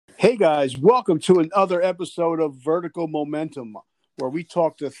Hey guys, welcome to another episode of Vertical Momentum, where we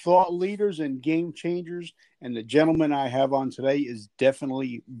talk to thought leaders and game changers. And the gentleman I have on today is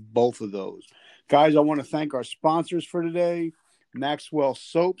definitely both of those. Guys, I want to thank our sponsors for today, Maxwell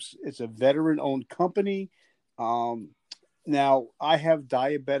Soaps. It's a veteran owned company. Now, I have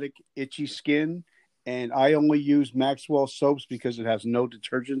diabetic itchy skin, and I only use Maxwell Soaps because it has no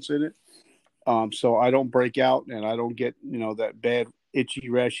detergents in it. So I don't break out and I don't get, that bad itchy,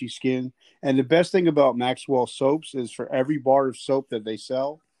 rashy skin. And the best thing about Maxwell soaps is for every bar of soap that they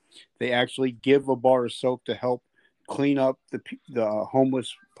sell, they actually give a bar of soap to help clean up the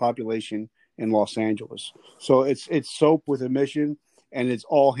homeless population in Los Angeles. So it's soap with a mission, and it's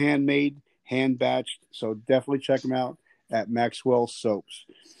all handmade, hand batched. So definitely check them out at Maxwell Soaps.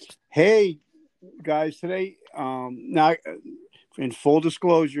 Hey guys, today now in full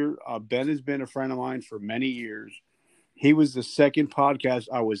disclosure, Ben has been a friend of mine for many years. He was the second podcast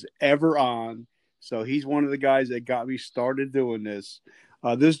I was ever on. So he's one of the guys that got me started doing this.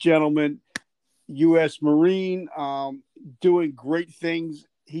 This gentleman, U.S. Marine, doing great things.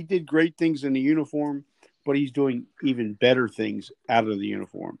 He did great things in the uniform, but he's doing even better things out of the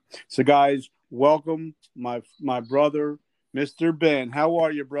uniform. So, guys, welcome my brother, Mr. Ben. How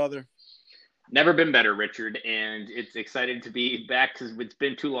are you, brother? Never been better, Richard, and it's exciting to be back because it's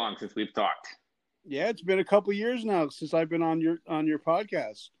been too long since we've talked. Yeah, it's been a couple years now since I've been on your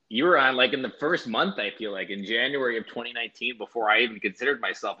podcast. You were on like in the first month, I feel like, in January of 2019, before I even considered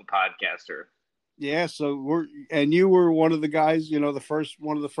myself a podcaster. Yeah, so you were one of the guys, one of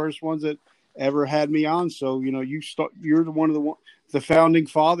the first ones that ever had me on. So you're one of the founding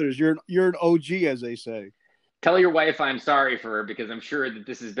fathers. You're an OG, as they say. Tell your wife I'm sorry for her, because I'm sure that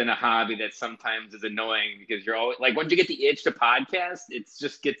this has been a hobby that sometimes is annoying, because you're always like, once you get the itch to podcast, it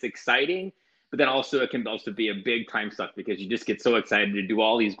just gets exciting. But then also it can also be a big time suck because you just get so excited to do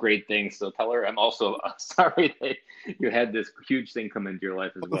all these great things. So tell her I'm also sorry that you had this huge thing come into your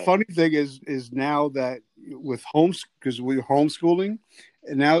life as well. The funny thing is now that with because we're homeschooling,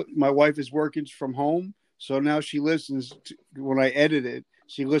 and now my wife is working from home. So now she listens when I edit it.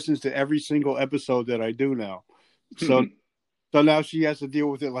 She listens to every single episode that I do now. So now she has to deal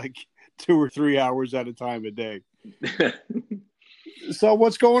with it like 2 or 3 hours at a time a day. So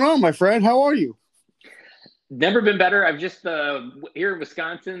what's going on, my friend? How are you? Never been better. I've just here in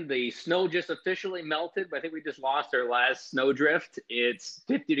Wisconsin, the snow just officially melted. I think we just lost our last snow drift. It's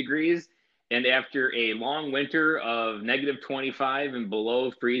 50 degrees. And after a long winter of negative 25 and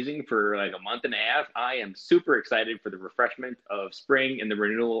below freezing for like a month and a half, I am super excited for the refreshment of spring and the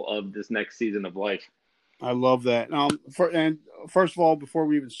renewal of this next season of life. I love that. And first of all, before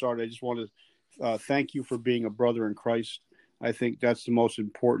we even start, I just want to thank you for being a brother in Christ. I think that's the most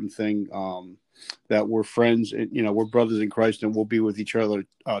important thing, that we're friends and, we're brothers in Christ, and we'll be with each other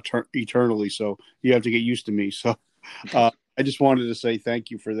eternally. So you have to get used to me. So I just wanted to say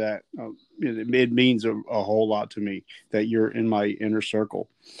thank you for that. It means a whole lot to me that you're in my inner circle.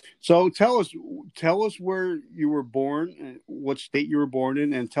 So tell us where you were born, and what state you were born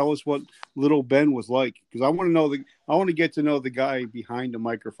in, and tell us what little Ben was like, because I want to get to know the guy behind the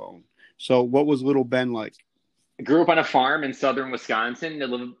microphone. So what was little Ben like? I grew up on a farm in southern Wisconsin.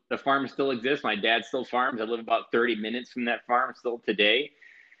 The farm still exists. My dad still farms. I live about 30 minutes from that farm still today.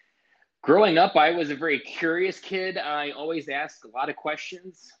 Growing up, I was a very curious kid. I always asked a lot of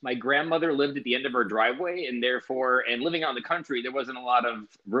questions. My grandmother lived at the end of our driveway, and living out in the country, there wasn't a lot of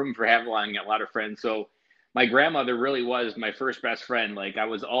room for having a lot of friends. So my grandmother really was my first best friend. Like, I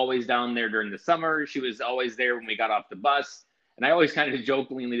was always down there during the summer. She was always there when we got off the bus. And I always kind of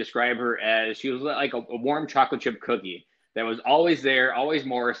jokingly describe her as she was like a warm chocolate chip cookie that was always there, always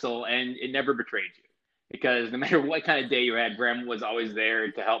morsel, and it never betrayed you. Because no matter what kind of day you had, Grandma was always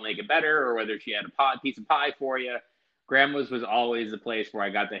there to help make it better, or whether she had a piece of pie for you. Grandma's was always the place where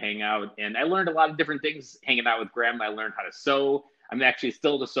I got to hang out. And I learned a lot of different things hanging out with Grandma. I learned how to sew. I'm actually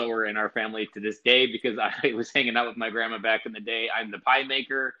still the sewer in our family to this day because I was hanging out with my grandma back in the day. I'm the pie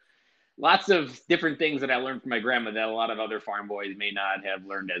maker. Lots of different things that I learned from my grandma that a lot of other farm boys may not have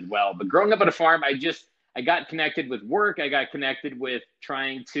learned as well. But growing up at a farm, I got connected with work. I got connected with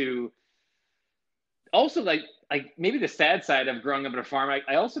trying to also like maybe the sad side of growing up at a farm.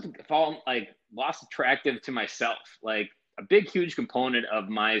 I also lost attractive to myself. Like, a big, huge component of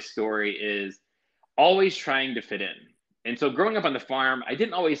my story is always trying to fit in. And so growing up on the farm, I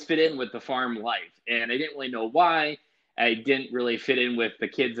didn't always fit in with the farm life, and I didn't really know why. I didn't really fit in with the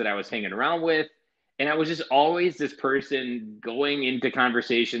kids that I was hanging around with. And I was just always this person going into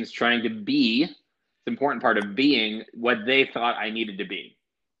conversations trying to be, the important part of being, what they thought I needed to be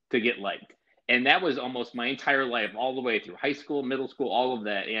to get liked. And that was almost my entire life, all the way through high school, middle school, all of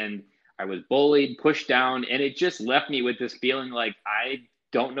that. And I was bullied, pushed down, and it just left me with this feeling like I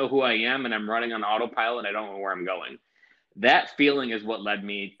don't know who I am and I'm running on autopilot. I don't know where I'm going. That feeling is what led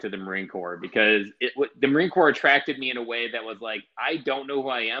me to the Marine Corps, because the Marine Corps attracted me in a way that was like, I don't know who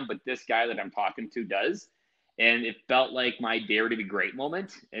I am, but this guy that I'm talking to does. And it felt like my dare to be great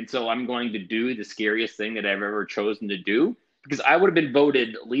moment. And so I'm going to do the scariest thing that I've ever chosen to do, because I would have been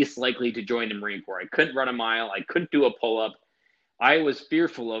voted least likely to join the Marine Corps. I couldn't run a mile. I couldn't do a pull up. I was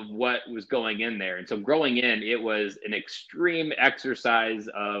fearful of what was going in there. And so growing in, it was an extreme exercise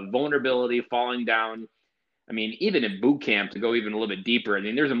of vulnerability, falling down. I mean, even in boot camp, to go even a little bit deeper, I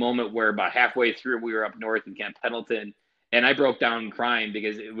mean, there's a moment where about halfway through, we were up north in Camp Pendleton, and I broke down crying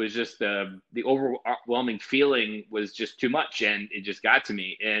because it was just the overwhelming feeling was just too much, and it just got to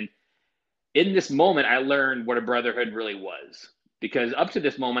me. And in this moment, I learned what a brotherhood really was, because up to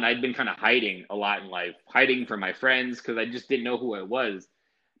this moment, I'd been kind of hiding a lot in life, hiding from my friends because I just didn't know who I was.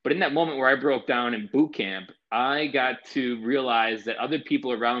 But in that moment where I broke down in boot camp, I got to realize that other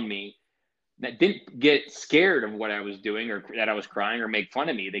people around me that didn't get scared of what I was doing or that I was crying or make fun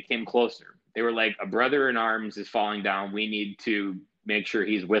of me. They came closer. They were like, a brother in arms is falling down. We need to make sure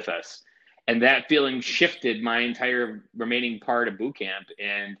he's with us. And that feeling shifted my entire remaining part of boot camp.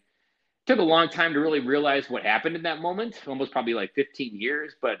 And it took a long time to really realize what happened in that moment, almost probably like 15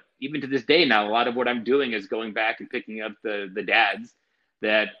 years. But even to this day now, a lot of what I'm doing is going back and picking up the dads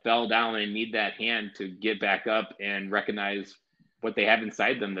that fell down and need that hand to get back up and recognize what they have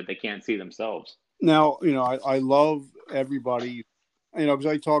inside them that they can't see themselves. Now, I love everybody, because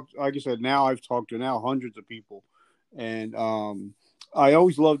I talked, like I said, now I've talked to now hundreds of people. And I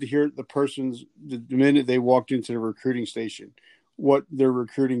always love to hear the minute they walked into the recruiting station, what their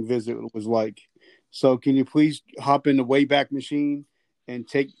recruiting visit was like. So can you please hop in the Wayback Machine and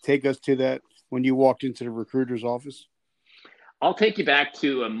take us to that when you walked into the recruiter's office? I'll take you back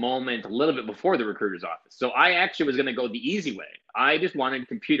to a moment a little bit before the recruiter's office. So I actually was going to go the easy way. I just wanted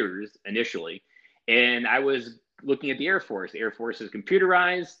computers initially, and I was looking at the Air Force. The Air Force is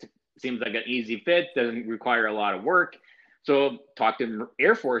computerized, seems like an easy fit, doesn't require a lot of work. So talked to the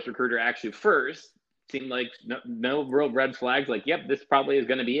Air Force recruiter actually first. Seemed like no real red flags, like, yep, this probably is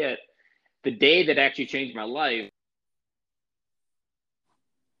going to be it. The day that actually changed my life,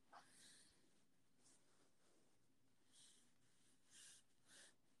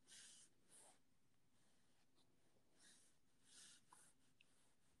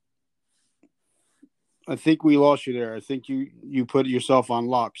 I think we lost you there. I think you put yourself on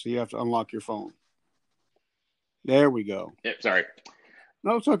lock, so you have to unlock your phone. There we go. yeah, sorry.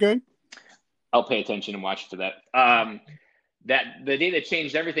 No, it's okay. I'll pay attention and watch for that. That the day that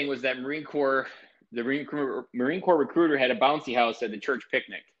changed everything was that Marine Corps recruiter had a bouncy house at the church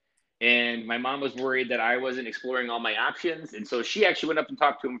picnic. And my mom was worried that I wasn't exploring all my options. And so she actually went up and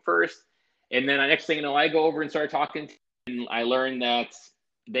talked to him first. And then the next thing you know, I go over and start talking to him, and I learned that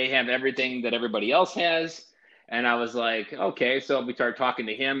they have everything that everybody else has. And I was like, okay. So we started talking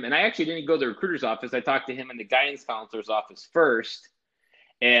to him. And I actually didn't go to the recruiter's office. I talked to him in the guidance counselor's office first.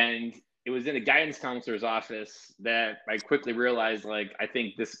 And it was in the guidance counselor's office that I quickly realized, like, I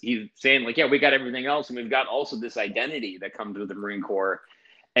think he's saying, like, yeah, we got everything else. And we've got also this identity that comes with the Marine Corps.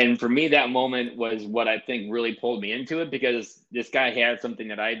 And for me, that moment was what I think really pulled me into it, because this guy had something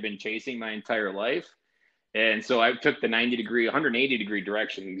that I had been chasing my entire life. And so I took the 180 degree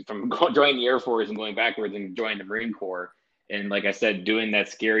direction from joining the Air Force and going backwards and joining the Marine Corps. And like I said, doing that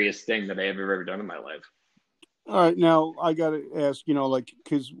scariest thing that I have ever done in my life. All right, now I got to ask,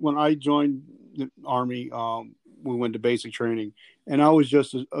 because when I joined the Army, we went to basic training, and I was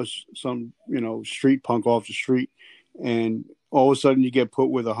just some street punk off the street, and all of a sudden you get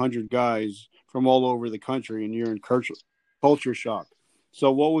put with 100 guys from all over the country, and you're in culture shock.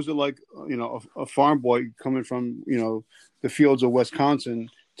 So what was it like, a farm boy coming from, the fields of Wisconsin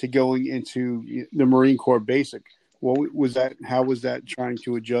to going into the Marine Corps basic? What was that? How was that trying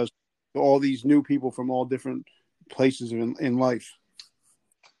to adjust to all these new people from all different places in life?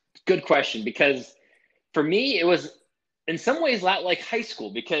 Good question, because for me, it was in some ways a lot like high school,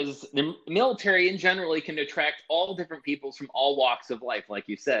 because the military in general can attract all different people from all walks of life, like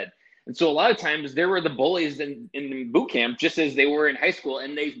you said. And so a lot of times there were the bullies in boot camp, just as they were in high school,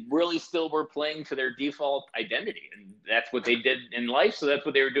 and they really still were playing to their default identity. And that's what they did in life. So that's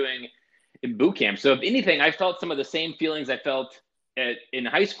what they were doing in boot camp. So if anything, I felt some of the same feelings I felt in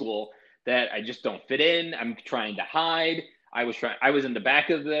high school, that I just don't fit in. I'm trying to hide. I was in the back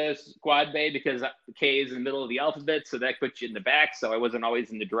of the squad bay because K is in the middle of the alphabet. So that puts you in the back. So I wasn't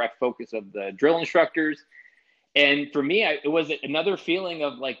always in the direct focus of the drill instructors. And for me, it was another feeling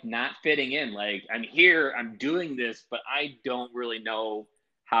of like not fitting in. Like I'm here, I'm doing this, but I don't really know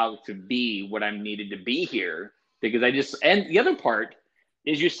how to be what I'm needed to be here because and the other part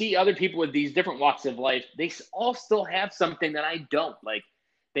is you see other people with these different walks of life, they all still have something that I don't. Like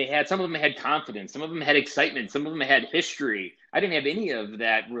some of them had confidence, some of them had excitement, some of them had history. I didn't have any of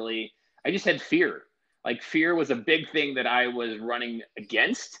that really. I just had fear. Like fear was a big thing that I was running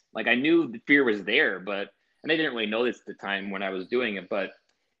against. Like I knew the fear was there, but and I didn't really know this at the time when I was doing it, but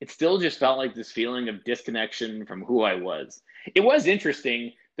it still just felt like this feeling of disconnection from who I was. It was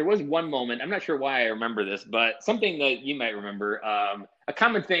interesting. There was one moment, I'm not sure why I remember this, but something that you might remember, a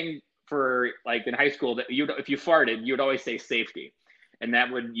common thing for like in high school that if you farted, you would always say safety. And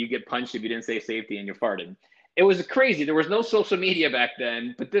you get punched if you didn't say safety and you farted. It was crazy. There was no social media back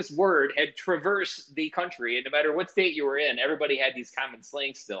then, but this word had traversed the country. And no matter what state you were in, everybody had these common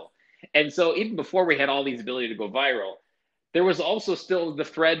slang still. And so even before we had all these ability to go viral, there was also still the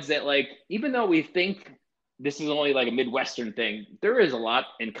threads that like, even though we think this is only like a Midwestern thing, there is a lot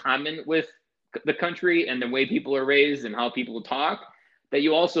in common with the country and the way people are raised and how people talk that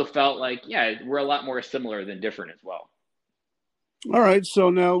you also felt like, yeah, we're a lot more similar than different as well. All right. So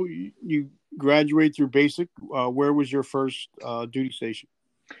now you graduate through basic. Where was your first duty station?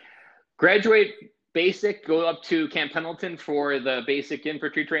 Graduate basic, go up to Camp Pendleton for the basic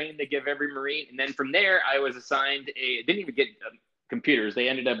infantry training they give every Marine. And then from there, I was assigned didn't even get computers. They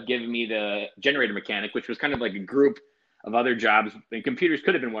ended up giving me the generator mechanic, which was kind of like a group of other jobs. And computers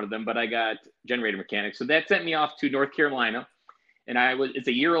could have been one of them, but I got generator mechanic. So that sent me off to North Carolina. And it's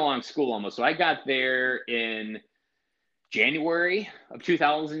a year-long school almost. So I got there in January of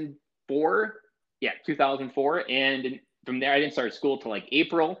 2004. Yeah, 2004. And from there, I didn't start school till like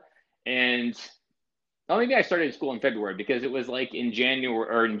April. And maybe I started school in February because it was like in January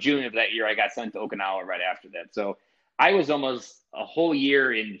or in June of that year, I got sent to Okinawa right after that. So I was almost a whole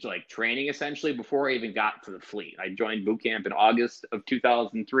year in like training essentially before I even got to the fleet. I joined boot camp in August of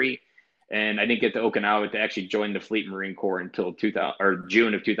 2003. And I didn't get to Okinawa to actually join the Fleet Marine Corps until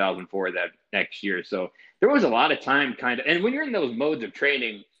June of 2004 that next year. So there was a lot of time kind of, and when you're in those modes of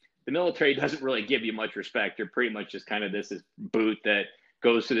training, the military doesn't really give you much respect. You're pretty much just kind of this boot that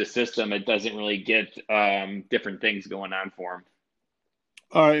goes through the system. It doesn't really get different things going on for them.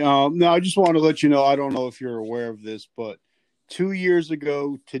 All right. Now, I just want to let you know, I don't know if you're aware of this, but 2 years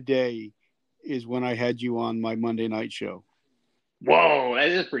ago today is when I had you on my Monday night show. Whoa, that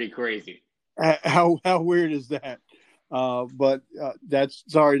is pretty crazy. How weird is that? But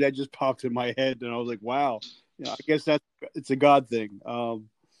that just popped in my head, and I was like, wow. I guess it's a God thing.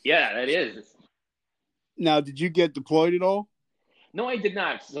 Yeah, that is. Now, did you get deployed at all? No, I did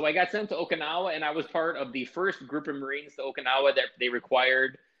not. So I got sent to Okinawa, and I was part of the first group of Marines to Okinawa that they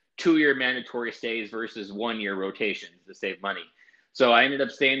required 2-year mandatory stays versus 1-year rotations to save money. So I ended up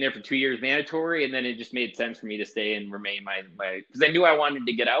staying there for 2 years mandatory, and then it just made sense for me to stay and remain because I knew I wanted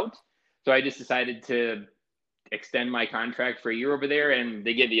to get out. So I just decided to extend my contract for a year over there, and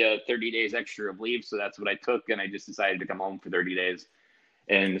they give you 30 days extra of leave. So that's what I took, and I just decided to come home for 30 days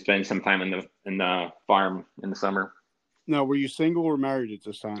and spend some time in the farm in the summer. Now, were you single or married at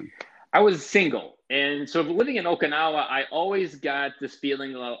this time? I was single. And so living in Okinawa, I always got this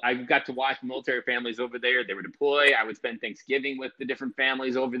feeling of, I got to watch military families over there. They would deploy. I would spend Thanksgiving with the different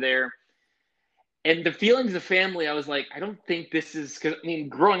families over there. And the feelings of family, I was like, I don't think this is, because I mean,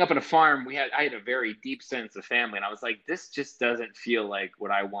 growing up on a farm, I had a very deep sense of family. And I was like, this just doesn't feel like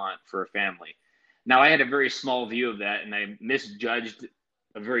what I want for a family. Now, I had a very small view of that, and I misjudged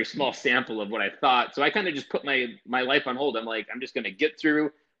a very small sample of what I thought. So I kind of just put my life on hold. I'm like, I'm just going to get through.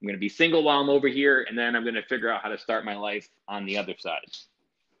 I'm going to be single while I'm over here, and then I'm going to figure out how to start my life on the other side.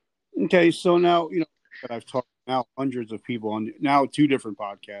 Okay, so now, I've talked now hundreds of people on now 2 different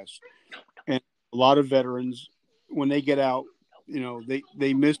podcasts, and a lot of veterans, when they get out,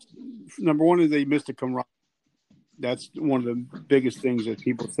 they missed, number one is they missed the camaraderie. That's one of the biggest things that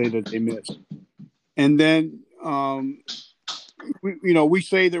people say that they miss. And then, we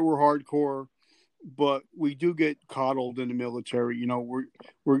say that we're hardcore, but we do get coddled in the military.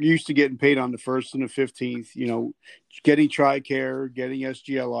 We're used to getting paid on the 1st and the 15th, getting TRICARE, getting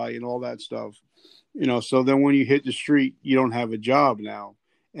SGLI and all that stuff. So then when you hit the street, you don't have a job now.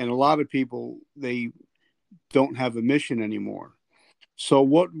 And a lot of people, they don't have a mission anymore. So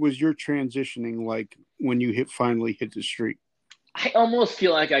what was your transitioning like when you finally hit the street? I almost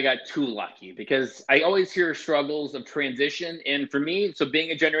feel like I got too lucky because I always hear struggles of transition. And for me, so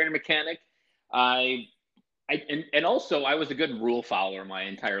being a generator mechanic, and also I was a good rule follower my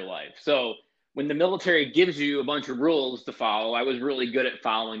entire life. So when the military gives you a bunch of rules to follow, I was really good at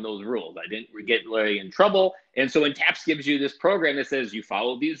following those rules. I didn't get really in trouble. And so when TAPS gives you this program that says you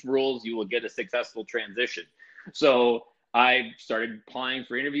follow these rules, you will get a successful transition. So I started applying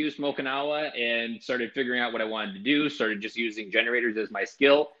for interviews from Okinawa and started figuring out what I wanted to do, started just using generators as my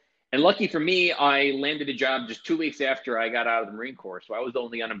skill. And lucky for me, I landed a job just 2 weeks after I got out of the Marine Corps. So I was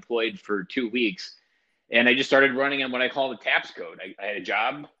only unemployed for 2 weeks. And I just started running on what I call the TAPS code. I had a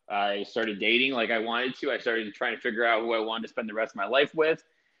job. I started dating like I wanted to. I started trying to figure out who I wanted to spend the rest of my life with.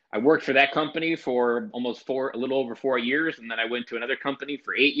 I worked for that company for a little over 4 years. And then I went to another company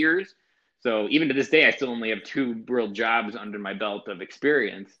for 8 years. So even to this day, I still only have 2 real jobs under my belt of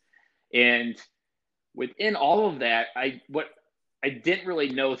experience. And within all of that, what I didn't really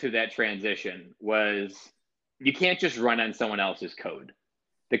know through that transition was you can't just run on someone else's code.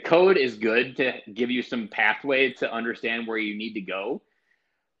 The code is good to give you some pathway to understand where you need to go.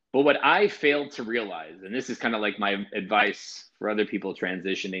 But what I failed to realize, and this is kind of like my advice for other people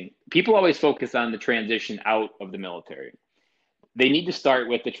transitioning, people always focus on the transition out of the military. They need to start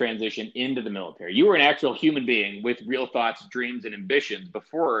with the transition into the military. You were an actual human being with real thoughts, dreams, and ambitions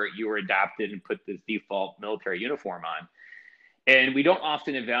before you were adopted and put this default military uniform on. And we don't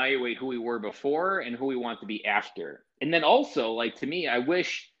often evaluate who we were before and who we want to be after. And then also, like, to me, I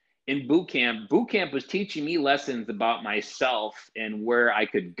wish in boot camp was teaching me lessons about myself and where I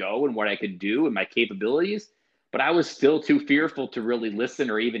could go and what I could do and my capabilities. But I was still too fearful to really listen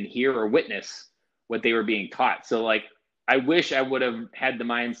or even hear or witness what they were being taught. So, like, I wish I would have had the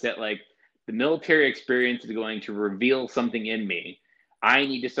mindset, like, the military experience is going to reveal something in me. I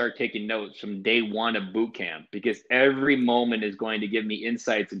need to start taking notes from day one of boot camp because every moment is going to give me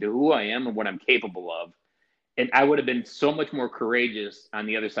insights into who I am and what I'm capable of. And I would have been so much more courageous on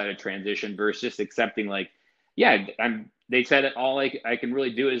the other side of transition versus just accepting, like, yeah, they said that all I can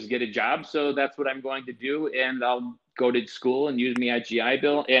really do is get a job. So that's what I'm going to do. And I'll go to school and use my GI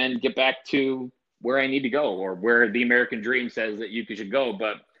Bill and get back to where I need to go or where the American dream says that you should go.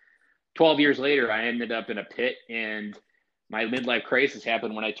 But 12 years later, I ended up in a pit, and my midlife crisis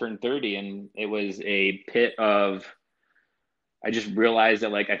happened when I turned 30. And it was a pit of, I just realized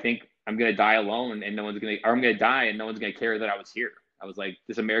that, like, I think I'm going to die alone and I'm going to die and no one's going to care that I was here. I was like,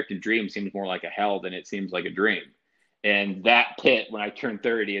 this American dream seems more like a hell than it seems like a dream. And that pit, when I turned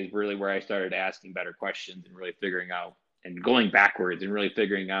 30, is really where I started asking better questions and really figuring out and going backwards and really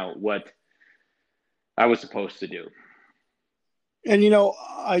figuring out what I was supposed to do. And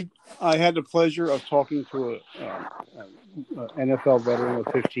I had the pleasure of talking to a NFL veteran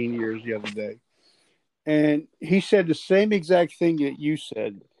of 15 years the other day, and he said the same exact thing that you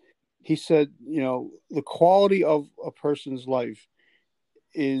said. He said, the quality of a person's life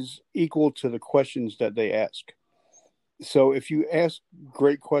is equal to the questions that they ask. So if you ask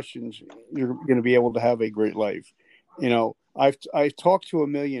great questions, you're going to be able to have a great life. I've talked to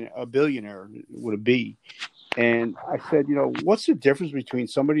a billionaire with a B, and I said, what's the difference between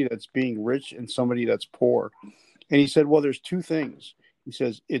somebody that's being rich and somebody that's poor? And he said, well, there's two things. He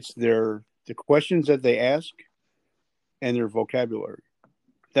says it's the questions that they ask and their vocabulary.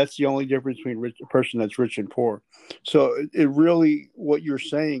 That's the only difference between a person that's rich and poor. So it really, what you're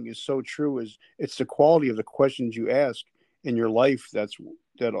saying is so true. Is it's the quality of the questions you ask in your life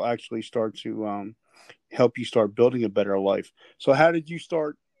that'll actually start to help you start building a better life. So how did you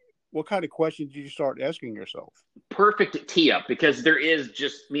start? What kind of questions did you start asking yourself? Perfect tee up, because there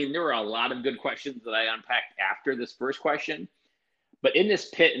were a lot of good questions that I unpacked after this first question. But in this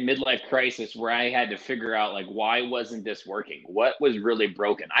pit and midlife crisis where I had to figure out, like, why wasn't this working? What was really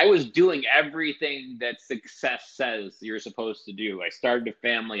broken? I was doing everything that success says you're supposed to do. I started a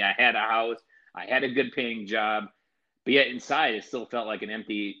family. I had a house. I had a good paying job. But yet inside, it still felt like an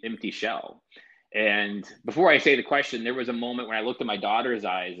empty shell. And before I say the question, there was a moment when I looked at my daughter's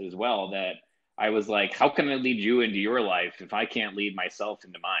eyes as well that I was like, how can I lead you into your life if I can't lead myself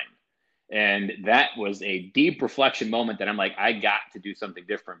into mine? And that was a deep reflection moment that I'm like, I got to do something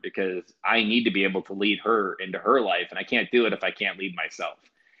different because I need to be able to lead her into her life. And I can't do it if I can't lead myself.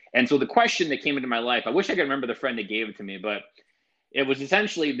 And so the question that came into my life, I wish I could remember the friend that gave it to me, but it was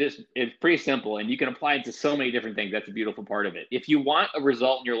essentially this. It's pretty simple, and you can apply it to so many different things. That's a beautiful part of it. If you want a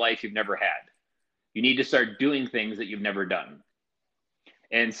result in your life you've never had, you need to start doing things that you've never done.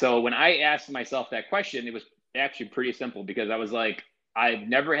 And so when I asked myself that question, it was actually pretty simple because I was like, I've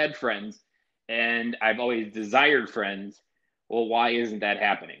never had friends and I've always desired friends. Well, why isn't that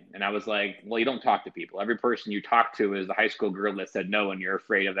happening? And I was like, well, you don't talk to people. Every person you talk to is the high school girl that said no and you're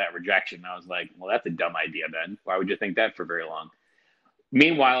afraid of that rejection. And I was like, well, that's a dumb idea, Ben. Why would you think that for very long?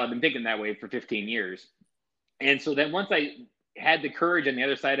 Meanwhile, I've been thinking that way for 15 years. And so then once I had the courage on the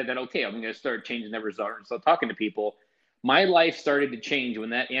other side of that, okay, I'm going to start changing that result and start talking to people. My life started to change when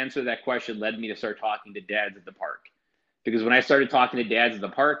that answer to that question led me to start talking to dads at the park. Because when I started talking to dads at the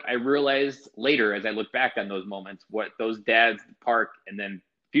park, I realized later, as I look back on those moments, what those dads at the park and then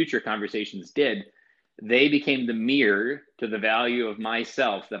future conversations did. They became the mirror to the value of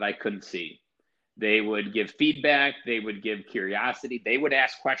myself that I couldn't see. They would give feedback. They would give curiosity. They would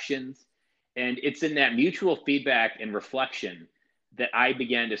ask questions. And it's in that mutual feedback and reflection that I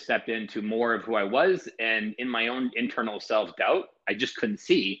began to step into more of who I was, and in my own internal self-doubt, I just couldn't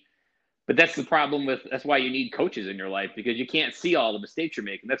see. But that's the problem that's why you need coaches in your life, because you can't see all the mistakes you're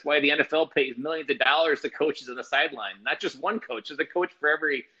making. That's why the NFL pays millions of dollars to coaches on the sideline, not just one coach. There's a coach for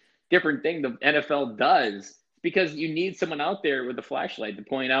every different thing the NFL does, because you need someone out there with a flashlight to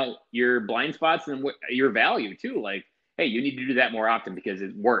point out your blind spots and your value too. Like, hey, you need to do that more often because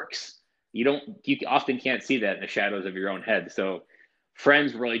it works. You often can't see that in the shadows of your own head. So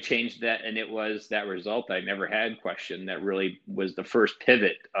Friends really changed that, and it was that result I never had question that really was the first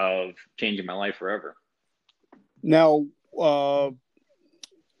pivot of changing my life forever. Now, what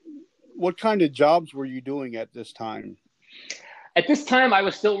kind of jobs were you doing at this time? At this time, I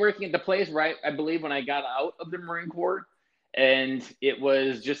was still working at the place, right? I believe when I got out of the Marine Corps, and it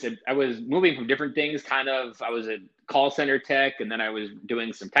was just I was moving from different things. Kind of, I was a call center tech, and then I was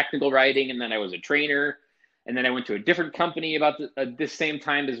doing some technical writing, and then I was a trainer, and then I went to a different company about this same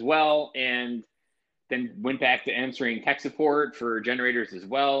time as well, and then went back to answering tech support for generators as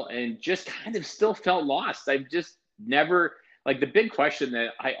well, and just kind of still felt lost. I've just never, like, the big question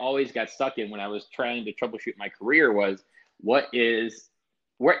that I always got stuck in when I was trying to troubleshoot my career was, what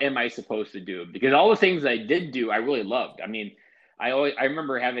am I supposed to do? Because all the things I did do, I really loved. I mean, I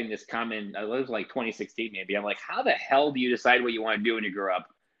remember having this comment, it was like 2016 maybe. I'm like, how the hell do you decide what you want to do when you grow up,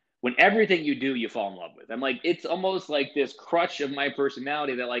 when everything you do, you fall in love with? I'm like, it's almost like this crutch of my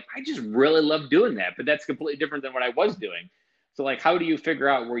personality that, like, I just really love doing that, but that's completely different than what I was doing. So, like, how do you figure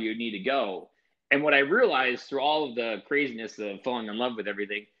out where you need to go? And what I realized through all of the craziness of falling in love with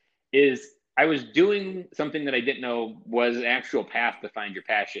everything is I was doing something that I didn't know was an actual path to find your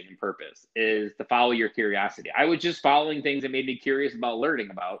passion and purpose, is to follow your curiosity. I was just following things that made me curious about learning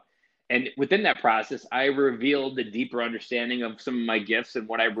about. And within that process, I revealed the deeper understanding of some of my gifts and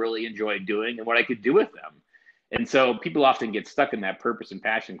what I really enjoyed doing and what I could do with them. And so people often get stuck in that purpose and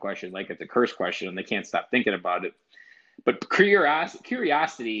passion question, like it's a curse question, and they can't stop thinking about it. But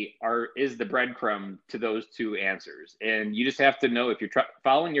curiosity is the breadcrumb to those two answers. And you just have to know, if you're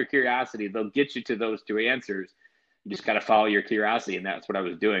following your curiosity, they'll get you to those two answers. You just got to follow your curiosity. And that's what I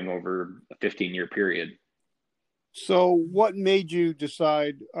was doing over a 15-year period. So what made you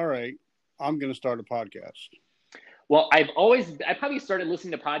decide, all right, I'm going to start a podcast? Well, I probably started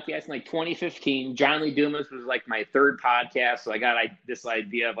listening to podcasts in like 2015. John Lee Dumas was like my third podcast. So I got this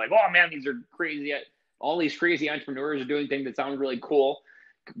idea of like, oh man, these are crazy. All these crazy entrepreneurs are doing things that sound really cool.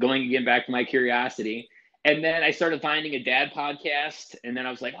 Going again back to my curiosity. And then I started finding a dad podcast. And then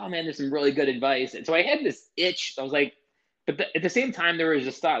I was like, oh man, there's some really good advice. And so I had this itch. I was like, but at the same time, there was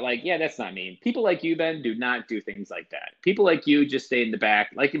this thought like, yeah, that's not me. People like you, Ben, do not do things like that. People like you just stay in the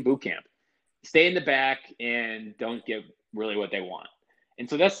back, like in boot camp. Stay in the back and don't get really what they want. And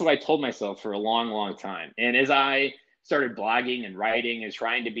so that's what I told myself for a long, long time. And as I started blogging and writing and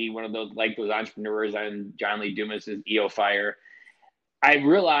trying to be one of those entrepreneurs on John Lee Dumas's EO Fire, I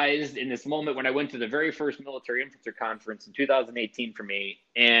realized in this moment when I went to the very first military infantry conference in 2018 for me,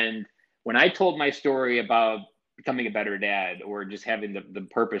 and when I told my story about becoming a better dad, or just having the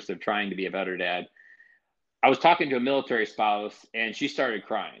purpose of trying to be a better dad, I was talking to a military spouse and she started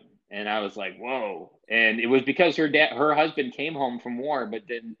crying. And I was like, whoa. And it was because her husband came home from war, but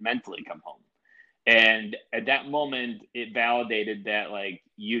didn't mentally come home. And at that moment, it validated that, like,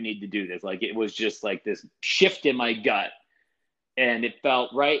 you need to do this. Like, it was just like this shift in my gut, and it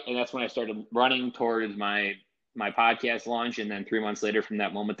felt right. And that's when I started running towards my podcast launch. And then 3 months later from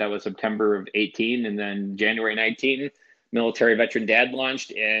that moment, that was September of 18. And then January 19, Military Veteran Dad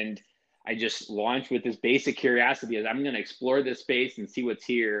launched. And I just launched with this basic curiosity as I'm going to explore this space and see what's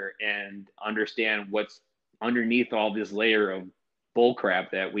here and understand what's underneath all this layer of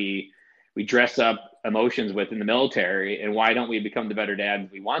bullcrap that we dress up emotions with in the military, and why don't we become the better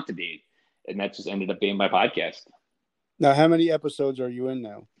dads we want to be? And that just ended up being my podcast. Now, how many episodes are you in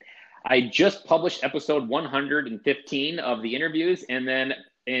now? I just published episode 115 of the interviews. And then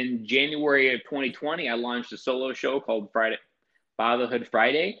in January of 2020, I launched a solo show called Fatherhood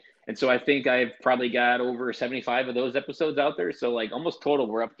Friday. And so I think I've probably got over 75 of those episodes out there. So like almost total,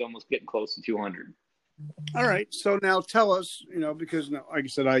 we're up to almost getting close to 200. All right. So now tell us, because like I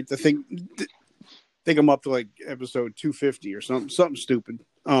said, I think think I'm up to like episode 250 or something stupid.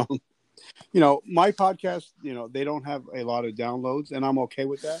 My podcast, they don't have a lot of downloads, and I'm okay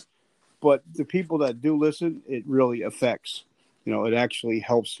with that. But the people that do listen, it really affects. It actually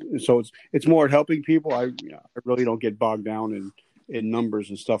helps. So it's more helping people. I really don't get bogged down in numbers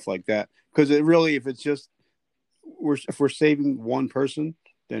and stuff like that, because it really, if it's just if we're saving one person,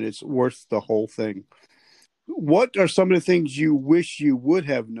 then it's worth the whole thing. What are some of the things you wish you would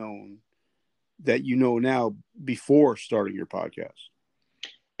have known that you know now before starting your podcast?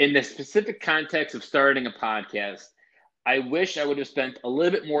 In the specific context of starting a podcast, I wish I would have spent a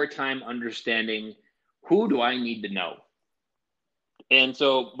little bit more time understanding who do I need to know. And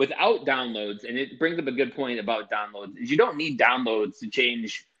so without downloads, and it brings up a good point about downloads, is you don't need downloads to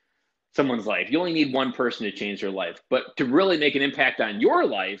change someone's life. You only need one person to change their life. But to really make an impact on your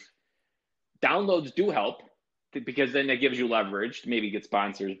life, downloads do help, because then that gives you leverage to maybe get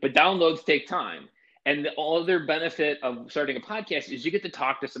sponsors. But downloads take time. And the other benefit of starting a podcast is you get to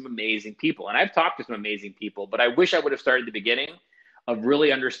talk to some amazing people. And I've talked to some amazing people, but I wish I would have started at the beginning of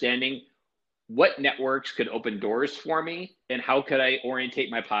really understanding what networks could open doors for me and how could I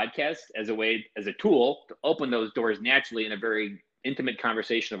orientate my podcast as a tool to open those doors naturally in a very intimate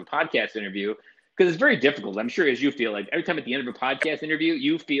conversation of a podcast interview. Because it's very difficult. I'm sure, as you feel, like every time at the end of a podcast interview,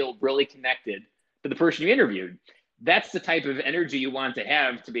 you feel really connected to the person you interviewed. That's the type of energy you want to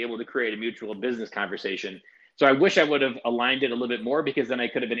have to be able to create a mutual business conversation. So I wish I would have aligned it a little bit more, because then I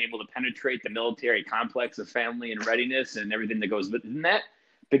could have been able to penetrate the military complex of family and readiness and everything that goes within that.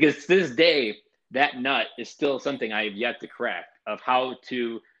 Because to this day, that nut is still something I have yet to crack, of how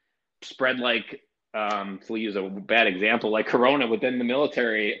to spread, like, to use a bad example, like Corona within the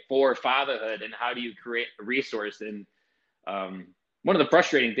military for fatherhood, and how do you create a resource. And one of the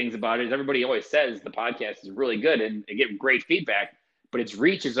frustrating things about it is everybody always says the podcast is really good and they get great feedback, but its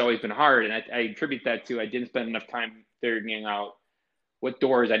reach has always been hard. And I attribute that to I didn't spend enough time figuring out what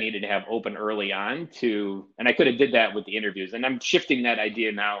doors I needed to have open early on and I could have did that with the interviews. And I'm shifting that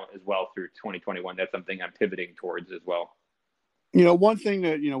idea now as well through 2021. That's something I'm pivoting towards as well. One thing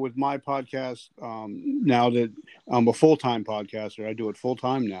that, with my podcast, now that I'm a full-time podcaster, I do it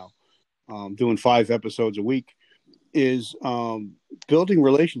full-time now, doing 5 episodes a week, is building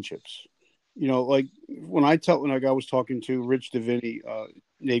relationships. Like when I was talking to Rich Davini,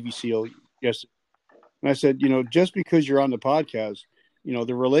 Navy SEAL, yesterday, and I said, just because you're on the podcast,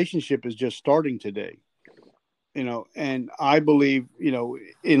 the relationship is just starting today. And I believe,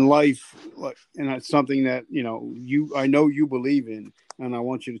 in life, and that's something that, I know you believe in, and I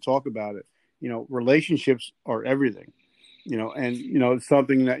want you to talk about it. Relationships are everything, and, it's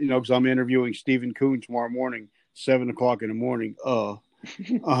something that, because I'm interviewing Stephen Kuhn tomorrow morning, 7:00 in the morning,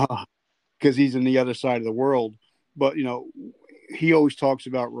 because he's in the other side of the world. But, he always talks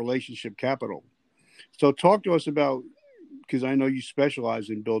about relationship capital. So talk to us about, because I know you specialize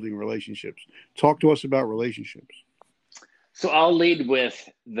in building relationships. Talk to us about relationships. So I'll lead with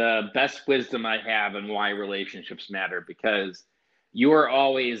the best wisdom I have and why relationships matter, because you are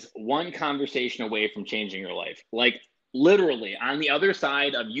always one conversation away from changing your life. Like literally on the other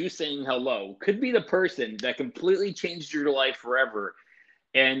side of you saying hello could be the person that completely changed your life forever.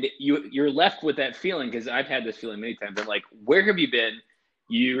 And you're left with that feeling, because I've had this feeling many times. I'm like, where have you been?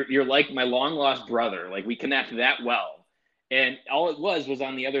 You're like my long lost brother. Like we connect that well. And all it was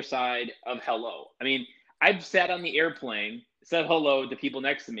on the other side of hello. I mean, I've sat on the airplane, said hello to people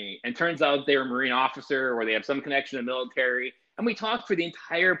next to me, and turns out they're a Marine officer or they have some connection to the military. And we talked for the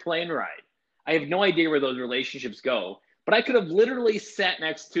entire plane ride. I have no idea where those relationships go, but I could have literally sat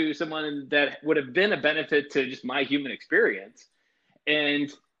next to someone that would have been a benefit to just my human experience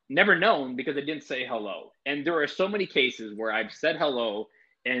and never known, because I didn't say hello. And there are so many cases where I've said hello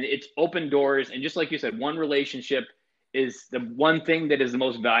and it's opened doors. And just like you said, one relationship is the one thing that is the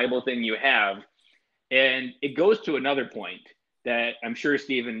most valuable thing you have. And it goes to another point that I'm sure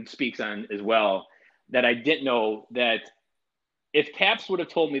Stephen speaks on as well, that I didn't know, that if TAPS would have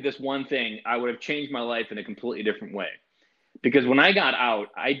told me this one thing, I would have changed my life in a completely different way. Because when I got out,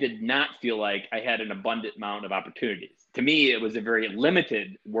 I did not feel like I had an abundant amount of opportunities. To me, it was a very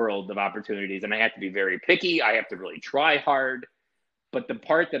limited world of opportunities, and I had to be very picky. I have to really try hard. But the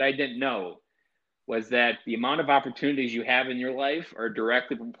part that I didn't know was that the amount of opportunities you have in your life are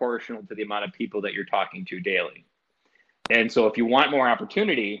directly proportional to the amount of people that you're talking to daily. And so if you want more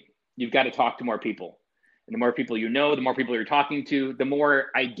opportunity, you've got to talk to more people. And the more people you know, the more people you're talking to, the more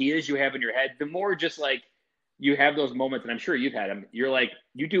ideas you have in your head, the more just like you have those moments, and I'm sure you've had them. You're like,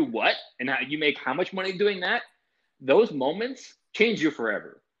 you do what? And how you make how much money doing that? Those moments change you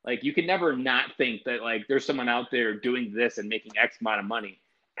forever. Like you can never not think that like there's someone out there doing this and making X amount of money.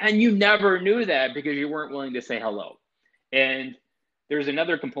 And you never knew that because you weren't willing to say hello. And there's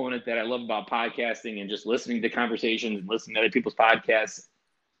another component that I love about podcasting and just listening to conversations and listening to other people's podcasts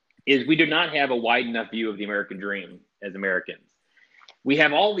is we do not have a wide enough view of the American dream as Americans. We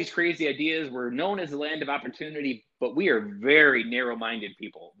have all these crazy ideas. We're known as the land of opportunity, but we are very narrow-minded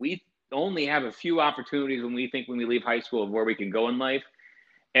people. We only have a few opportunities when we leave high school of where we can go in life.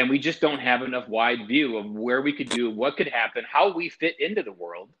 And we just don't have enough wide view of where we could do, what could happen, how we fit into the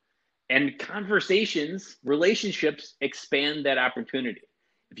world. And conversations, relationships expand that opportunity.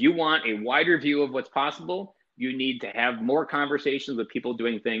 If you want a wider view of what's possible, you need to have more conversations with people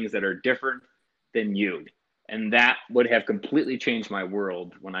doing things that are different than you. And that would have completely changed my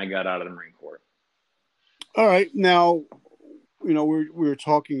world when I got out of the Marine Corps. All right. Now, we were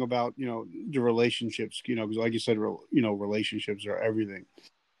talking about, the relationships, because like you said, relationships are everything.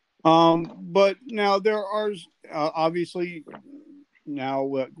 But now there are obviously now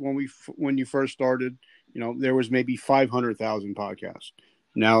when you first started, there was maybe 500,000 podcasts.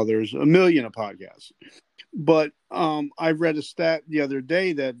 Now there's 1 million of podcasts. But I read a stat the other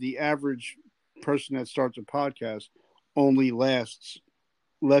day that the average person that starts a podcast only lasts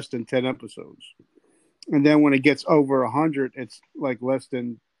less than 10 episodes. And then when it gets over 100, it's like less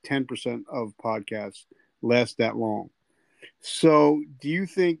than 10% of podcasts last that long. So do you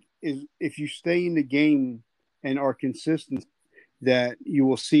think if you stay in the game and are consistent, that you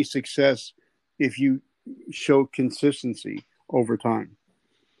will see success if you show consistency over time?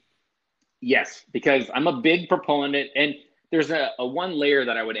 Yes, because I'm a big proponent, and there's a one layer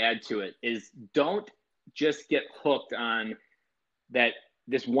that I would add to it is don't just get hooked on that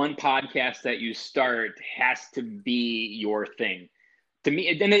this one podcast that you start has to be your thing. To me,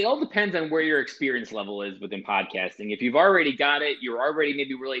 and it all depends on where your experience level is within podcasting. If you've already got it, you're already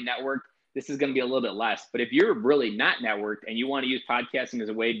maybe really networked, this is going to be a little bit less. But if you're really not networked and you want to use podcasting as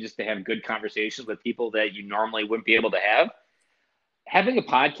a way just to have good conversations with people that you normally wouldn't be able to have, having a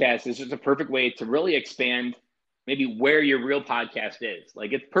podcast is just a perfect way to really expand maybe where your real podcast is.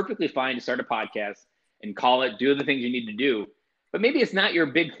 Like, it's perfectly fine to start a podcast and call it, do the things you need to do. But maybe it's not your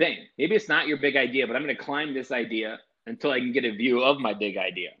big thing. Maybe it's not your big idea, but I'm going to climb this idea until I can get a view of my big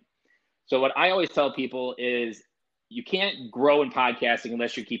idea. So what I always tell people is you can't grow in podcasting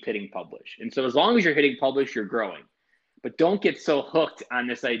unless you keep hitting publish. And so as long as you're hitting publish, you're growing. But don't get so hooked on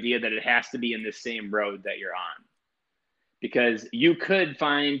this idea that it has to be in the same road that you're on. Because you could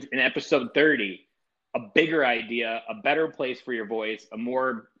find in episode 30 a bigger idea, a better place for your voice, a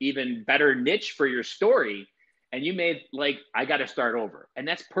more even better niche for your story. And you may I got to start over. And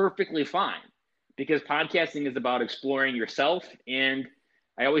that's perfectly fine, because podcasting is about exploring yourself. And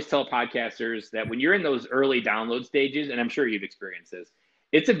I always tell podcasters that when you're in those early download stages, and I'm sure you've experienced this,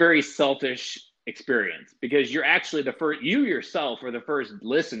 it's a very selfish experience, because you're actually you yourself are the first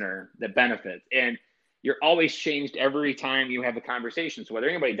listener that benefits. And you're always changed every time you have a conversation. So whether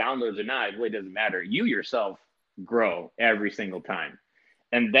anybody downloads or not, it really doesn't matter. You yourself grow every single time.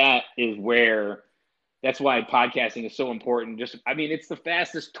 And that's why podcasting is so important. It's the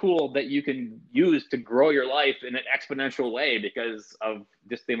fastest tool that you can use to grow your life in an exponential way, because of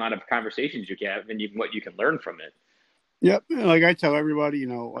just the amount of conversations you have and what you can learn from it. Yep. Like I tell everybody,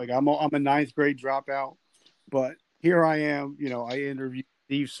 I'm a ninth grade dropout, but here I am, I interviewed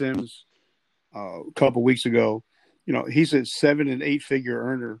Steve Sims a couple weeks ago. He's a 7- and 8-figure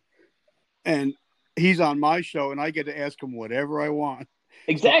earner, and he's on my show, and I get to ask him whatever I want.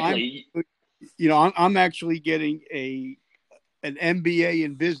 Exactly. So I'm actually getting an MBA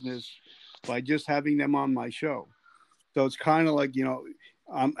in business by just having them on my show. So it's kind of like,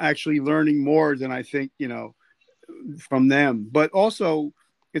 I'm actually learning more than I think, from them. But also,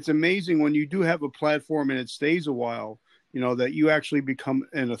 it's amazing when you do have a platform and it stays a while, that you actually become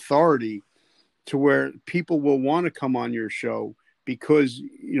an authority to where people will want to come on your show, because,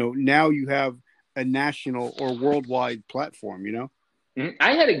 now you have a national or worldwide platform,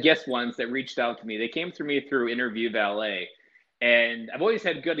 I had a guest once that reached out to me. They came through me through Interview Valet. And I've always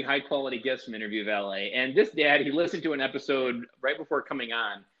had good, high quality guests from Interview Valet. And this dad, he listened to an episode right before coming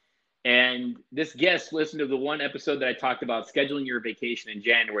on. And this guest listened to the one episode that I talked about scheduling your vacation in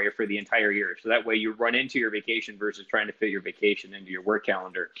January for the entire year. So that way you run into your vacation versus trying to fit your vacation into your work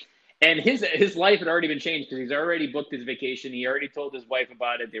calendar. And his life had already been changed, because he's already booked his vacation. He already told his wife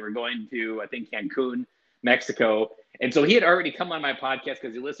about it. They were going to, I think, Cancun, Mexico. And so he had already come on my podcast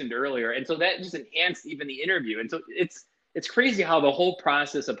because he listened earlier. And so that just enhanced even the interview. And so it's crazy how the whole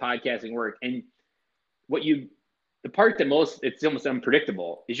process of podcasting works. And the part that it's almost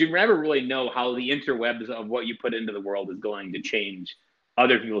unpredictable is you never really know how the interwebs of what you put into the world is going to change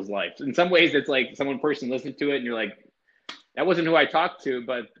other people's lives. In some ways, it's like one person listens to it and you're like, that wasn't who I talked to,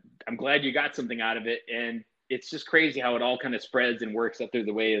 but I'm glad you got something out of it. And it's just crazy how it all kind of spreads and works up through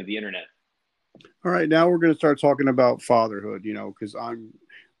the way of the internet. All right, now we're going to start talking about fatherhood. Because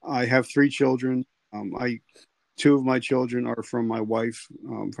I have three children. I two of my children are from my wife,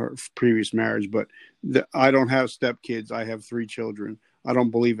 her previous marriage, but I don't have stepkids. I have three children. I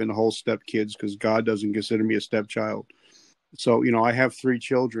don't believe in the whole stepkids because God doesn't consider me a stepchild. So I have three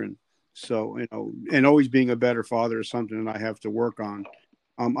children. So and always being a better father is something that I have to work on.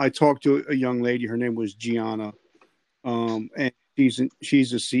 I talked to a young lady. Her name was Gianna, and she's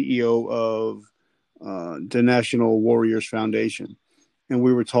the CEO of the National Warriors Foundation, and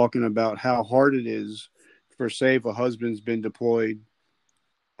we were talking about how hard it is for, say, if a husband's been deployed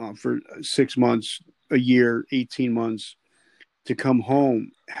for 6 months, a year, 18 months, to come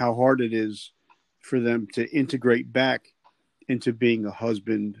home, how hard it is for them to integrate back into being a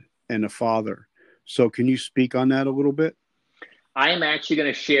husband and a father. So can you speak on that a little bit? I am actually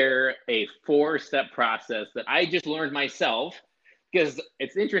going to share a 4-step process that I just learned myself, because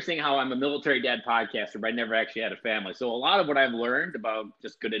it's interesting how I'm a military dad podcaster, but I never actually had a family. So a lot of what I've learned about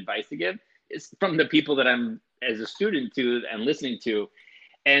just good advice to give is from the people that I'm as a student to and listening to.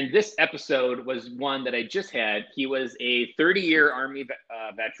 And this episode was one that I just had. He was a 30-year Army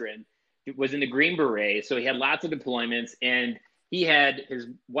veteran. He was in the Green Beret, so he had lots of deployments, and he had his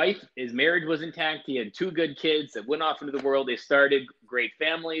wife, his marriage was intact. He had 2 good kids that went off into the world. They started great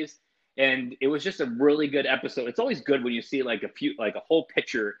families, and it was just a really good episode. It's always good when you see like a whole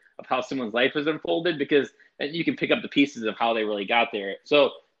picture of how someone's life has unfolded, because you can pick up the pieces of how they really got there.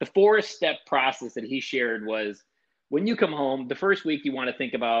 So the 4-step process that he shared was, when you come home, the first week you want to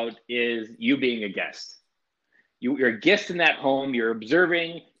think about is you being a guest. You're a guest in that home. You're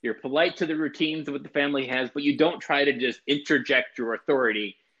observing. You're polite to the routines of what the family has, but you don't try to just interject your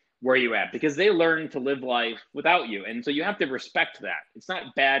authority where you at, because they learn to live life without you. And so you have to respect that. It's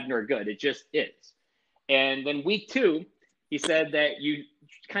not bad nor good. It just is. And then week 2, he said that you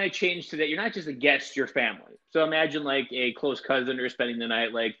kind of changed to that. You're not just a guest, you're family. So imagine like a close cousin or spending the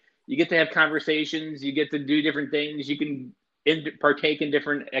night. Like, you get to have conversations. You get to do different things. You can partake in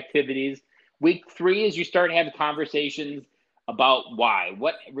different activities. Week 3 is you start having conversations about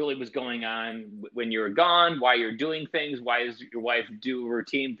what really was going on when you were gone, why you're doing things, why does your wife do a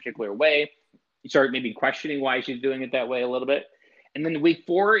routine a particular way. You start maybe questioning why she's doing it that way a little bit. And then week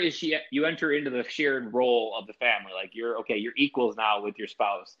 4 is you enter into the shared role of the family. Like, you're equals now with your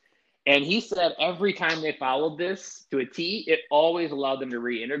spouse. And he said every time they followed this to a T, it always allowed them to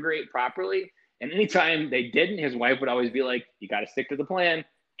reintegrate properly. And anytime they didn't, his wife would always be like, you got to stick to the plan.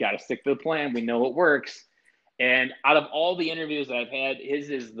 Got to stick to the plan. We know it works. And out of all the interviews that I've had,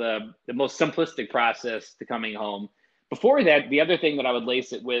 his is the most simplistic process to coming home. Before that, the other thing that I would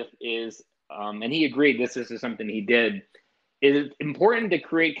lace it with is, and he agreed, this is something he did, is it's important to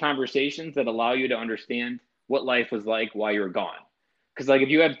create conversations that allow you to understand what life was like while you were gone. Because like if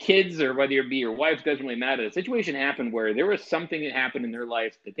you have kids, or whether it be your wife, doesn't really matter. The situation happened where there was something that happened in their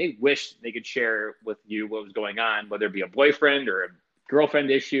life that they wish they could share with you what was going on, whether it be a boyfriend or a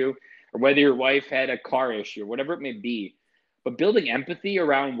girlfriend issue, or whether your wife had a car issue, or whatever it may be. But building empathy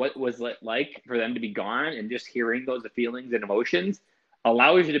around what was like for them to be gone, and just hearing those feelings and emotions,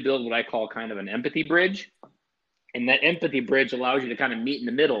 allows you to build what I call kind of an empathy bridge. And that empathy bridge allows you to kind of meet in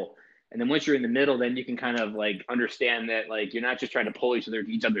the middle. And then once you're in the middle, then you can kind of like understand that like you're not just trying to pull each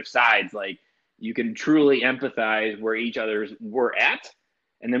other's sides. Like, you can truly empathize where each other's were at.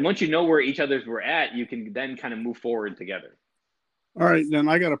 And then once you know where each other's were at, you can then kind of move forward together. All right, then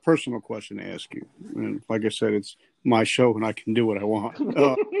I got a personal question to ask you. And like I said, it's my show and I can do what I want.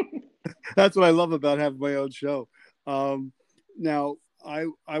 That's what I love about having my own show. Now,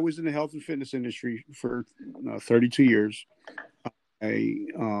 I was in the health and fitness industry for 32 years. I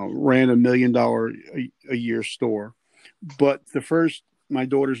ran $1 million a year store. But my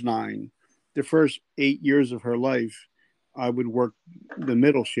daughter's 9. The first 8 years of her life, I would work the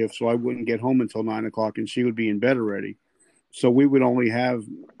middle shift, so I wouldn't get home until 9 o'clock, and she would be in bed already. So we would only have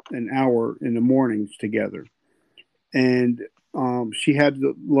an hour in the mornings together. And she had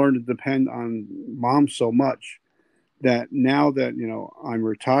to learn to depend on mom so much that now that, I'm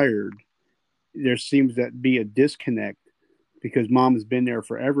retired, there seems to be a disconnect, because mom has been there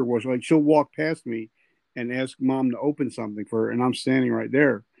forever. Was like, she'll walk past me and ask mom to open something for her, and I'm standing right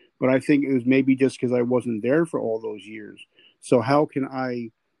there. But I think it was maybe just because I wasn't there for all those years. So how can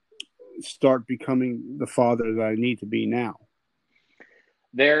I start becoming the father that I need to be now?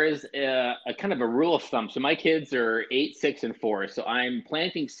 There is a kind of a rule of thumb. So my kids are 8, 6, and 4. So I'm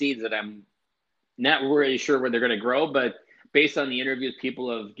planting seeds that I'm not really sure where they're going to grow, but based on the interviews,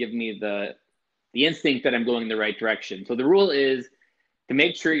 people have given me the the instinct that I'm going in the right direction. So the rule is to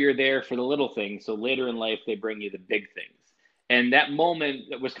make sure you're there for the little things. So later in life, they bring you the big things. And that moment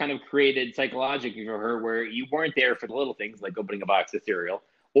that was kind of created psychologically for her, where you weren't there for the little things, like opening a box of cereal,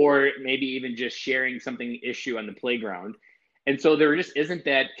 or maybe even just sharing something issue on the playground. And so there just isn't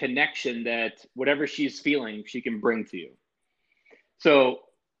that connection that whatever she's feeling, she can bring to you. So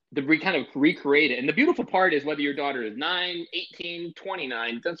we kind of recreate it. And the beautiful part is whether your daughter is 9, 18,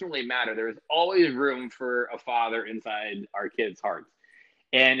 29, it doesn't really matter. There is always room for a father inside our kids' hearts.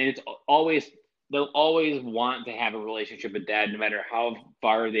 And it's always, they'll always want to have a relationship with dad, no matter how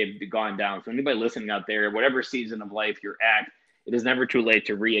far they've gone down. So anybody listening out there, whatever season of life you're at, it is never too late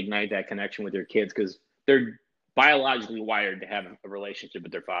to reignite that connection with your kids, because they're biologically wired to have a relationship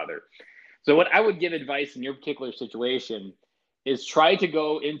with their father. So what I would give advice in your particular situation is try to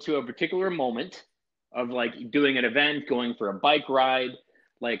go into a particular moment of like doing an event, going for a bike ride.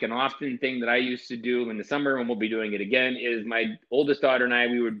 Like an often thing that I used to do in the summer, and we'll be doing it again, is my oldest daughter and I,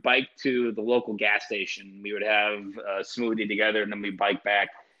 we would bike to the local gas station. We would have a smoothie together, and then we'd bike back.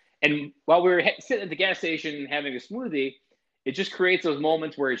 And while we were sitting at the gas station having a smoothie, it just creates those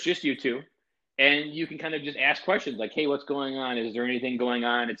moments where it's just you two. And you can kind of just ask questions like, hey, what's going on? Is there anything going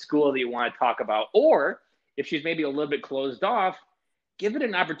on at school that you want to talk about? Or if she's maybe a little bit closed off, give it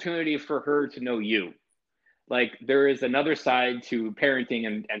an opportunity for her to know you. Like, there is another side to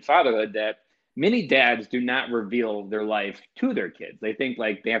parenting and fatherhood that many dads do not reveal their life to their kids. They think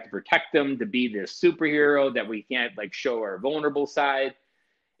like they have to protect them to be this superhero, that we can't like show our vulnerable side.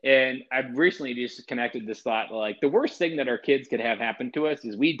 And I've recently just connected this thought, like the worst thing that our kids could have happen to us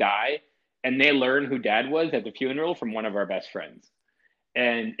is we die and they learn who dad was at the funeral from one of our best friends.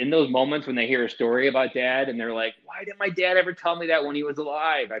 And in those moments when they hear a story about dad and they're like, why didn't my dad ever tell me that when he was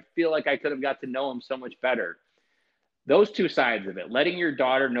alive? I feel like I could have got to know him so much better. Those two sides of it, letting your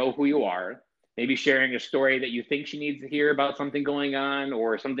daughter know who you are, maybe sharing a story that you think she needs to hear about something going on,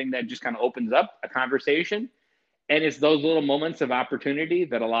 or something that just kind of opens up a conversation. And it's those little moments of opportunity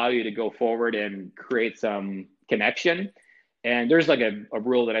that allow you to go forward and create some connection. And there's like a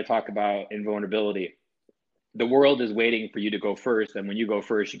rule that I talk about in vulnerability. The world is waiting for you to go first. And when you go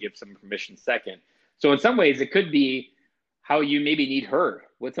first, you give some permission second. So in some ways, it could be how you maybe need her.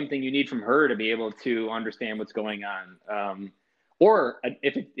 What's something you need from her to be able to understand what's going on? Or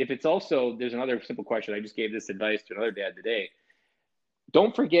if it's also, there's another simple question. I just gave this advice to another dad today.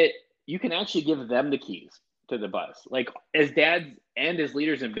 Don't forget, you can actually give them the keys to the bus. Like, as dads and as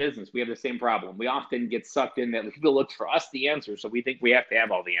leaders in business, we have the same problem. We often get sucked in that people look for us the answer, so we think we have to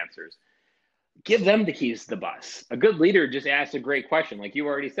have all the answers. Give them the keys to the bus. A good leader just asks a great question. Like you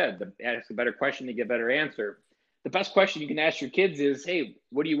already said, ask a better question to get a better answer. The best question you can ask your kids is, hey,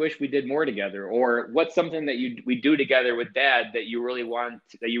 what do you wish we did more together? Or what's something that we do together with dad that you really want,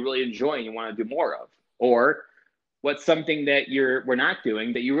 that you really enjoy and you want to do more of? Or what's something that we're not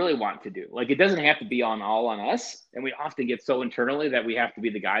doing that you really want to do? Like, it doesn't have to be all on us. And we often get so internally that we have to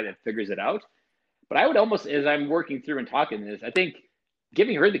be the guy that figures it out. But I would almost, as I'm working through and talking this, I think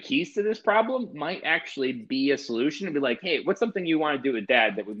giving her the keys to this problem might actually be a solution, to be like, hey, what's something you want to do with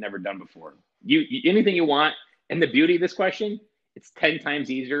dad that we've never done before? You anything you want. And the beauty of this question, it's 10 times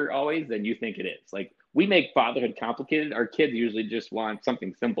easier always than you think it is. Like, we make fatherhood complicated. Our kids usually just want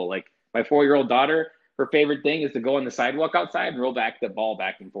something simple. Like my 4-year-old daughter, her favorite thing is to go on the sidewalk outside and roll back the ball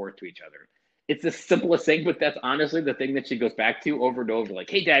back and forth to each other. It's the simplest thing, but that's honestly the thing that she goes back to over and over. Like,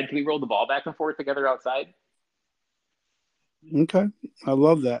 hey, dad, can we roll the ball back and forth together outside? Okay. I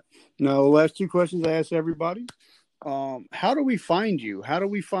love that. Now, the last two questions I ask everybody. How do we find you? How do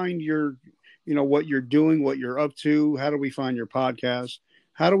we find your, what you're doing, what you're up to? How do we find your podcast?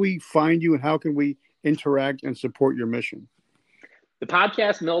 How do we find you, and how can we interact and support your mission? The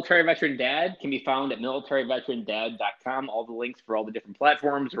podcast, Military Veteran Dad, can be found at militaryveterandad.com. All the links for all the different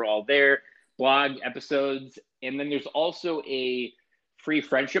platforms are all there, blog, episodes. And then there's also a free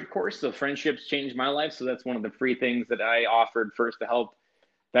friendship course. So friendships changed my life. So that's one of the free things that I offered first to help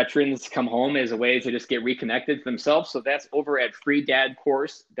veterans come home, as a way to just get reconnected to themselves. So that's over at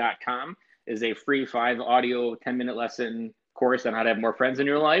freedadcourse.com. Is a free 5 audio 10-minute lesson course on how to have more friends in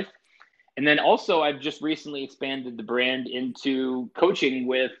your life. And then also, I've just recently expanded the brand into coaching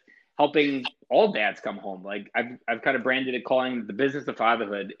with helping all dads come home. Like I've kind of branded it, calling it the business of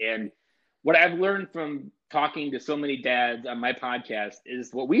fatherhood. And what I've learned from talking to so many dads on my podcast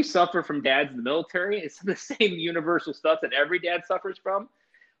is what we suffer from dads in the military is the same universal stuff that every dad suffers from.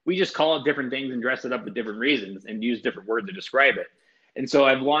 We just call it different things and dress it up with different reasons and use different words to describe it. And so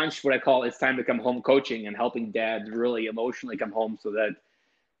I've launched what I call It's Time to Come Home coaching, and helping dads really emotionally come home, so that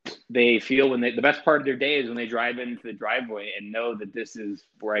they feel the best part of their day is when they drive into the driveway and know that this is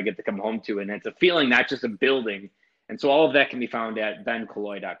where I get to come home to. And it's a feeling, not just a building. And so all of that can be found at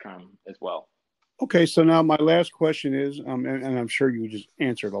benkaloy.com as well. Okay, so now my last question is, and I'm sure you just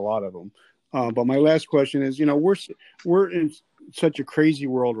answered a lot of them, but my last question is, we're in such a crazy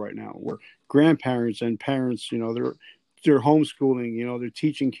world right now where grandparents and parents, they're homeschooling, they're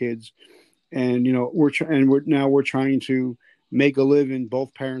teaching kids, and we're trying to make a living,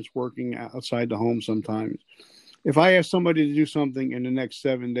 both parents working outside the home sometimes. If I ask somebody to do something in the next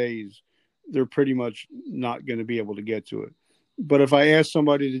 7 days, they're pretty much not going to be able to get to it. But if I ask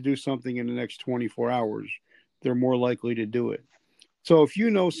somebody to do something in the next 24 hours, they're more likely to do it. So if you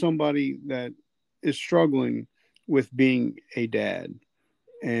know somebody that is struggling with being a dad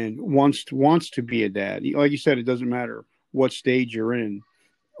and wants to be a dad, like you said, it doesn't matter what stage you're in.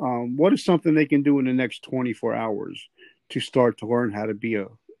 What is something they can do in the next 24 hours to start to learn how to be a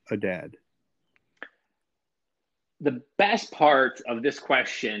dad? The best part of this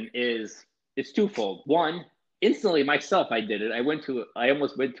question is it's twofold. One, instantly myself, I did it. I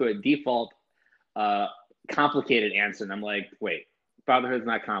almost went to a default complicated answer. And I'm like, wait, fatherhood is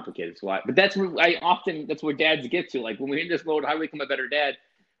not complicated. So but that's where dads get to. Like when we're in this mode, how do we become a better dad?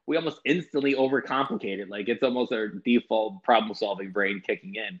 We almost instantly overcomplicate it. Like it's almost our default problem solving brain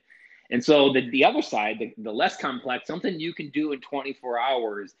kicking in. And so the other side, the less complex, something you can do in 24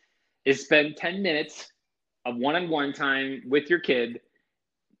 hours is spend 10 minutes of one-on-one time with your kid,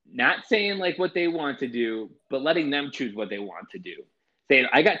 not saying like what they want to do, but letting them choose what they want to do. Saying,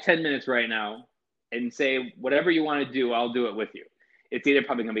 I got 10 minutes right now, and say, whatever you want to do, I'll do it with you. It's either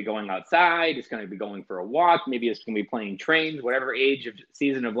probably going to be going outside, it's going to be going for a walk, maybe it's going to be playing trains, whatever age of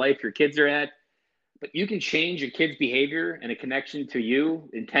season of life your kids are at. But you can change your kid's behavior and a connection to you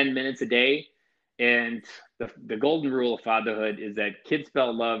in 10 minutes a day. And the golden rule of fatherhood is that kids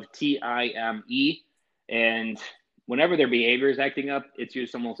spell love Time. And whenever their behavior is acting up, it's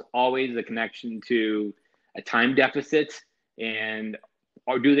just almost always a connection to a time deficit,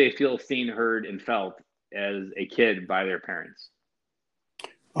 or do they feel seen, heard, and felt as a kid by their parents?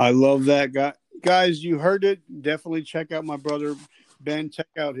 I love that. Guys, you heard it. Definitely check out my brother Ben. Check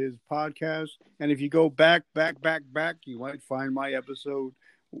out his podcast. And if you go back, you might find my episode.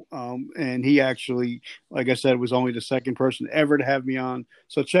 And he actually, like I said, was only the second person ever to have me on.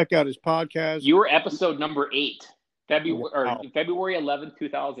 So check out his podcast. You were episode number 8, February 11th,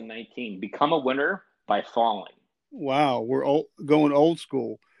 2019. Become a winner by falling. Wow, we're going old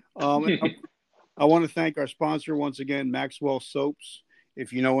school. I want to thank our sponsor once again, Maxwell Soaps.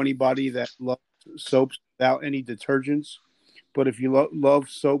 If you know anybody that loves soaps without any detergents, but if you love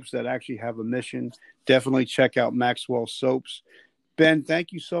soaps that actually have a mission, definitely check out Maxwell Soaps. Ben,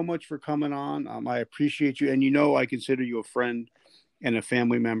 thank you so much for coming on. I appreciate you. And I consider you a friend and a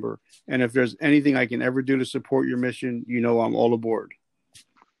family member. And if there's anything I can ever do to support your mission, I'm all aboard.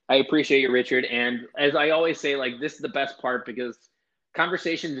 I appreciate you, Richard. And as I always say, like, this is the best part because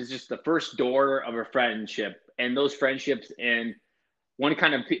conversations is just the first door of a friendship. And those friendships, and one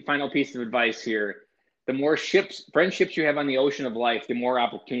kind of final piece of advice here, the more friendships you have on the ocean of life, the more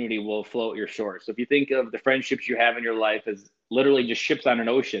opportunity will float your shore. So if you think of the friendships you have in your life as literally just ships on an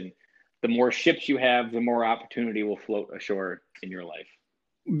ocean, the more ships you have, the more opportunity will float ashore in your life.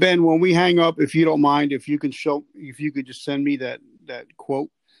 Ben, when we hang up, if you don't mind, if you could just send me that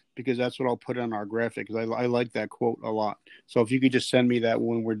quote, because that's what I'll put on our graphic, because I like that quote a lot. So if you could just send me that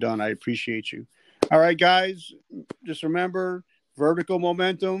when we're done, I appreciate you. All right, guys, just remember, vertical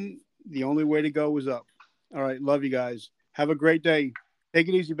momentum, the only way to go is up. All right, love you guys. Have a great day. Take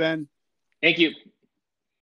it easy, Ben. Thank you.